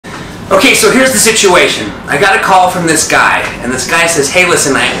Okay, so here's the situation. I got a call from this guy, and this guy says, hey,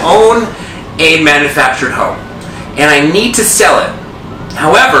 listen, I own a manufactured home, and I need to sell it.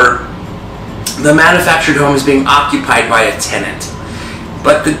 However, the manufactured home is being occupied by a tenant.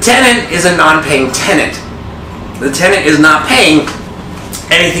 But the tenant is a non-paying tenant. The tenant is not paying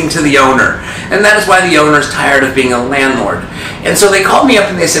anything to the owner, and that is why the owner is tired of being a landlord. And so they called me up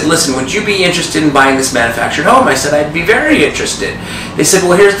and they said, listen, would you be interested in buying this manufactured home? I said, I'd be very interested. They said,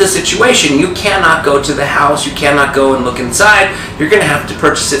 well, here's the situation. You cannot go to the house. You cannot go and look inside. You're going to have to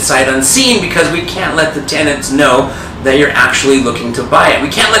purchase it sight unseen because we can't let the tenants know that you're actually looking to buy it. We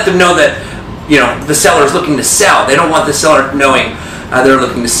can't let them know that, the seller is looking to sell. They don't want the seller knowing they're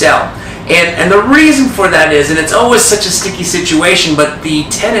looking to sell. And the reason for that is, and it's always such a sticky situation, but the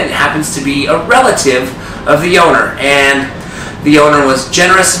tenant happens to be a relative of the owner, and the owner was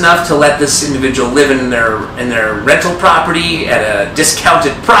generous enough to let this individual live in their rental property at a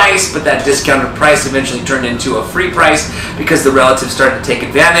discounted price, but that discounted price eventually turned into a free price because the relative started to take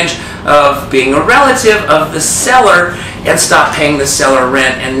advantage of being a relative of the seller and stopped paying the seller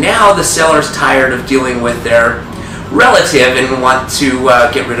rent, and now the seller's tired of dealing with their relative and want to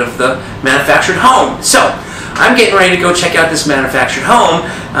get rid of the manufactured home. So I'm getting ready to go check out this manufactured home,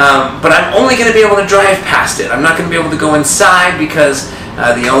 but I'm only going to be able to drive past it. I'm not going to be able to go inside because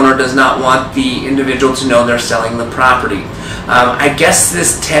the owner does not want the individual to know they're selling the property. I guess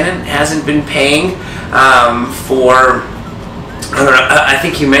this tenant hasn't been paying for, I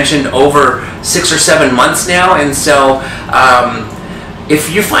think he mentioned, over 6 or 7 months now, and so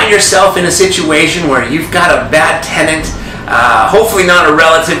if you find yourself in a situation where you've got a bad tenant, hopefully not a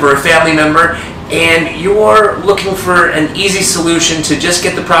relative or a family member, and you're looking for an easy solution to just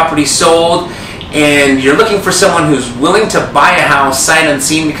get the property sold, and you're looking for someone who's willing to buy a house sight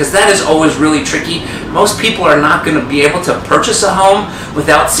unseen, because that is always really tricky. Most people are not going to be able to purchase a home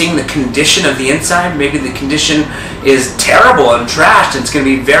without seeing the condition of the inside. Maybe the condition is terrible and trashed and it's going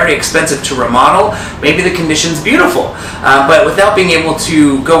to be very expensive to remodel. Maybe the condition's beautiful. But without being able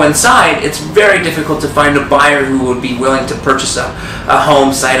to go inside, it's very difficult to find a buyer who would be willing to purchase a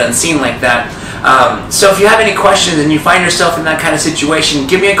home sight unseen like that. So if you have any questions and you find yourself in that kind of situation,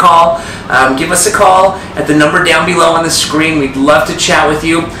 give me a call. Give us a call at the number down below on the screen. We'd love to chat with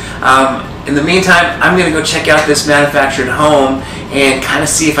you. In the meantime, I'm going to go check out this manufactured home and kind of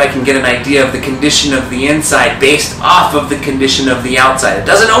see if I can get an idea of the condition of the inside based off of the condition of the outside. It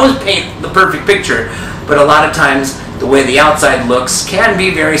doesn't always paint the perfect picture, but a lot of times the way the outside looks can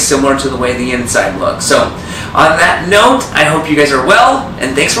be very similar to the way the inside looks. So on that note, I hope you guys are well,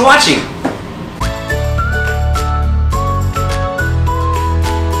 and thanks for watching.